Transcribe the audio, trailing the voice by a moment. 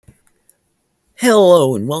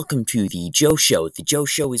Hello and welcome to the Joe Show. The Joe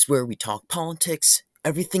Show is where we talk politics,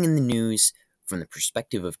 everything in the news, from the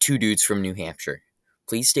perspective of two dudes from New Hampshire.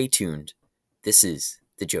 Please stay tuned. This is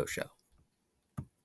the Joe Show.